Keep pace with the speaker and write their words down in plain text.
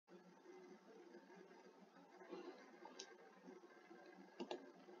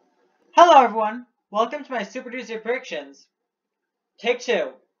Hello everyone, welcome to my Super Tuesday predictions. Take 2.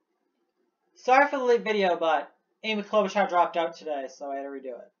 Sorry for the late video, but Amy Klobuchar dropped out today, so I had to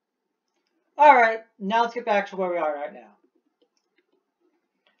redo it. Alright, now let's get back to where we are right now.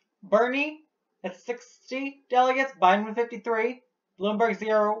 Bernie at 60 delegates, Biden with 53, Bloomberg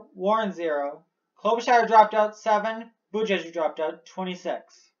 0, Warren 0, Klobuchar dropped out 7, Buttigieg dropped out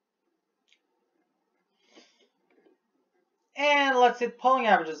 26. And let's see what the polling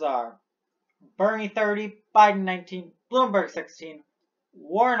averages are. Bernie 30, Biden 19, Bloomberg 16,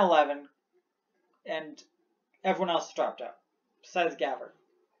 Warren 11, and everyone else dropped out, besides Gabbard.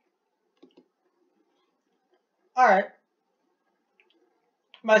 Alright.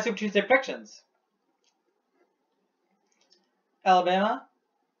 My Super Tuesday predictions. Alabama.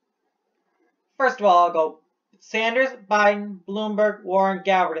 First of all, I'll go Sanders, Biden, Bloomberg, Warren,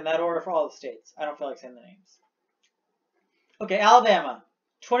 Gabbard in that order for all the states. I don't feel like saying the names. Okay, Alabama.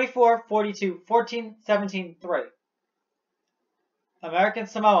 24, 42, 14, 17, 3. American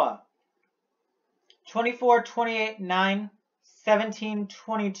Samoa. 24, 28, 9, 17,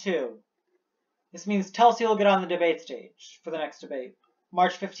 22. This means Tulsi will get on the debate stage for the next debate,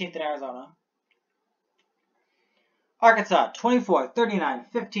 March 15th in Arizona. Arkansas, 24, 39,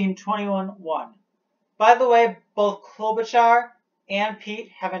 15, 21, 1. By the way, both Klobuchar and Pete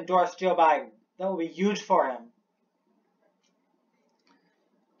have endorsed Joe Biden. That will be huge for him.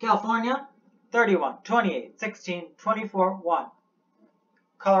 California, 31, 28, 16, 24, 1.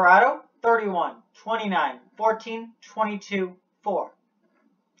 Colorado, 31, 29, 14, 22, 4.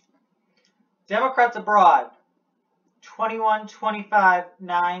 Democrats abroad, 21, 25,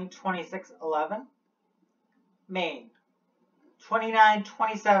 9, 26, 11. Maine, 29,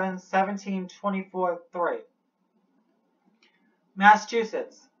 27, 17, 24, 3.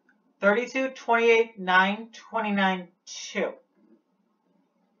 Massachusetts, 32, 28, 9, 29, 2.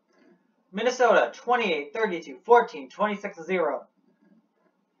 Minnesota, 28, 32, 14, 26, 0.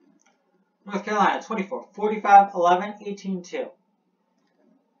 North Carolina, 24, 45, 11, 18, 2.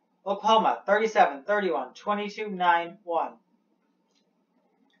 Oklahoma, 37, 31, 22, 9, 1.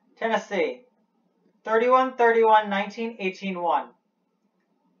 Tennessee, 31, 31, 19, 18, 1.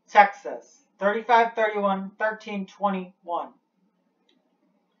 Texas, 35, 31, 13, 21.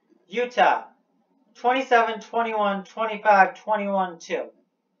 Utah, 27, 21, 25, 21, 2.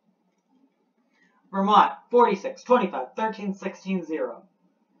 Vermont, 46, 25, 13, 16, 0.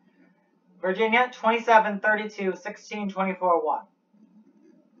 Virginia, 27, 32, 16, 24, 1.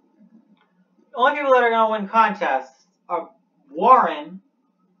 The only people that are going to win contests are Warren,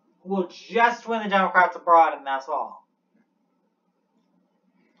 who will just win the Democrats abroad, and that's all.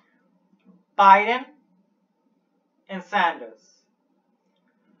 Biden and Sanders.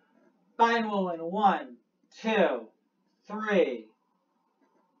 Biden will win 1, 2, 3,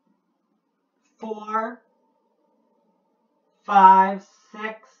 4, 5,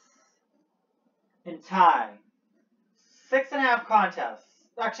 6, and tie. 6.5 contests.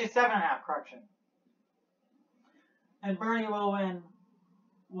 Actually, 7.5, correction. And Bernie will win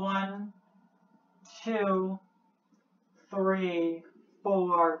 1, 2, 3,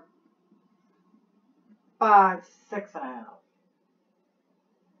 4, 5, 6.5.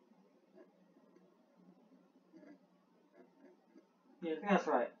 Yeah, I think that's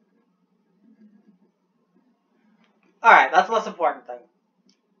right. Alright, that's the less important thing.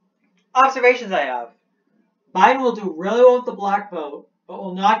 Observations I have. Biden will do really well with the black vote, but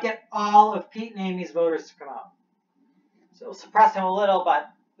will not get all of Pete and Amy's voters to come out. So it will suppress him a little, but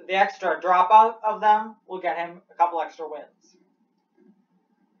the extra dropout of them will get him a couple extra wins.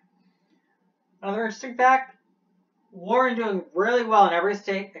 Another interesting fact, Warren doing really well in every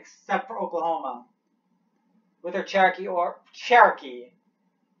state except for Oklahoma with their Cherokee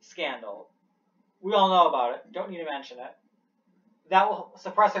scandal. We all know about it. Don't need to mention it. That will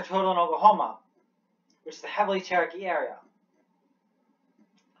suppress their total in Oklahoma, which is a heavily Cherokee area.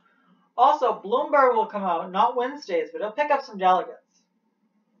 Also, Bloomberg will come out, not win states, but he'll pick up some delegates.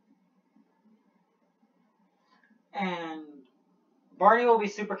 And Bernie will be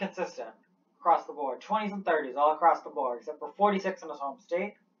super consistent across the board. 20s and 30s all across the board, except for 46 in his home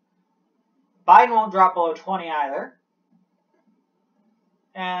state. Biden won't drop below 20 either.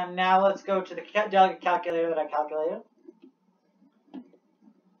 And now let's go to the delegate calculator that I calculated.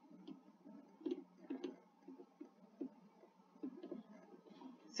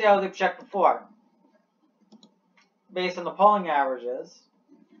 See how they've checked before. Based on the polling averages,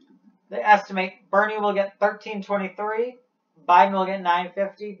 they estimate Bernie will get 1323, Biden will get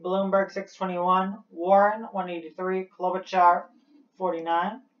 950, Bloomberg 621, Warren 183, Klobuchar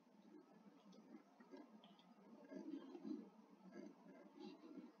 49.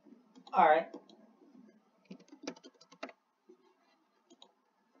 Alright.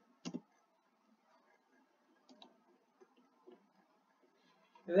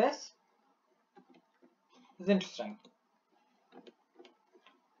 This is interesting.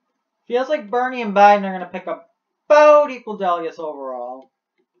 Feels like Bernie and Biden are going to pick up about equal delegates overall.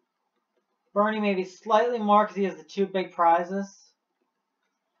 Bernie maybe slightly more because he has the two big prizes.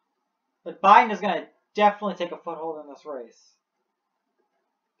 But Biden is going to definitely take a foothold in this race.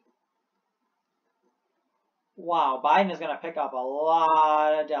 Wow, Biden is going to pick up a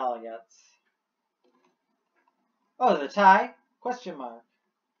lot of delegates. Oh, there's a tie? Question mark.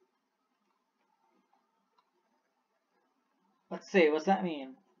 Let's see, what's that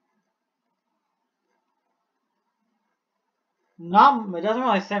mean? It doesn't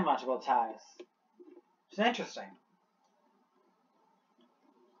really say much about ties. It's interesting.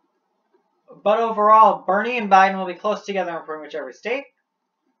 But overall, Bernie and Biden will be close together in pretty much every state.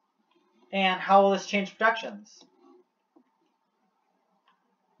 And how will this change predictions?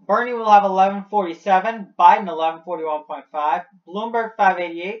 Bernie will have 1147, Biden 1141.5, Bloomberg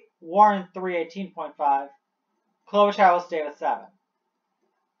 588, Warren 318.5, Klobuchar will stay with 7.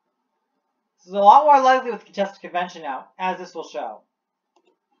 This is a lot more likely with the contested convention now, as this will show.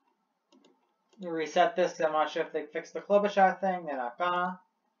 You reset this because I'm not sure if they fixed the Klobuchar thing. They're not gonna.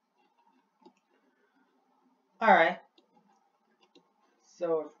 Alright.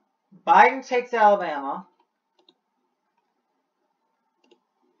 So if Biden takes Alabama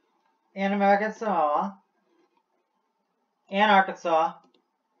and American Samoa and Arkansas,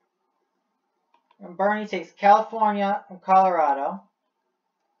 and Bernie takes California and Colorado,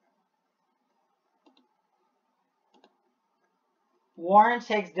 Warren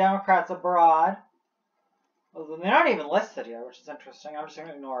takes Democrats abroad. Although they're not even listed here, which is interesting. I'm just going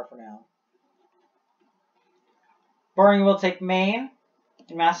to ignore it for now. Bernie will take Maine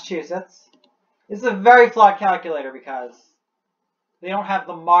and Massachusetts. This is a very flawed calculator because they don't have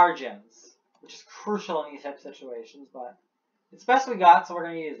the margins, which is crucial in these type of situations, but it's the best we got, so we're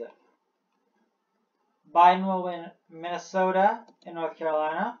going to use it. Biden will win Minnesota and North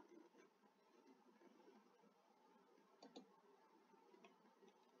Carolina.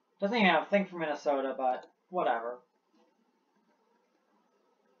 Doesn't even have a thing for Minnesota, but whatever.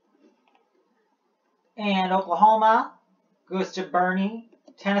 And Oklahoma goes to Bernie.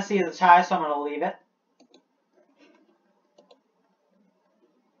 Tennessee is a tie, so I'm going to leave it.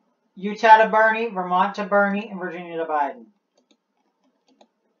 Utah to Bernie, Vermont to Bernie, and Virginia to Biden.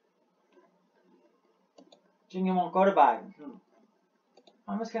 Virginia won't go to Biden.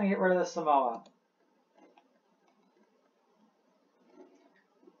 I'm just going to get rid of the Samoa.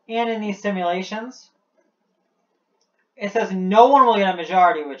 And in these simulations, it says no one will get a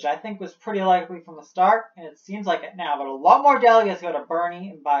majority, which I think was pretty likely from the start, and it seems like it now. But a lot more delegates go to Bernie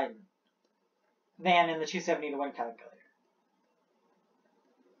and Biden than in the 270 to 1 calculator.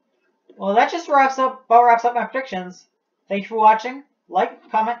 Well, that just wraps up my predictions. Thank you for watching. Like,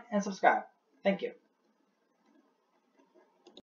 comment, and subscribe. Thank you.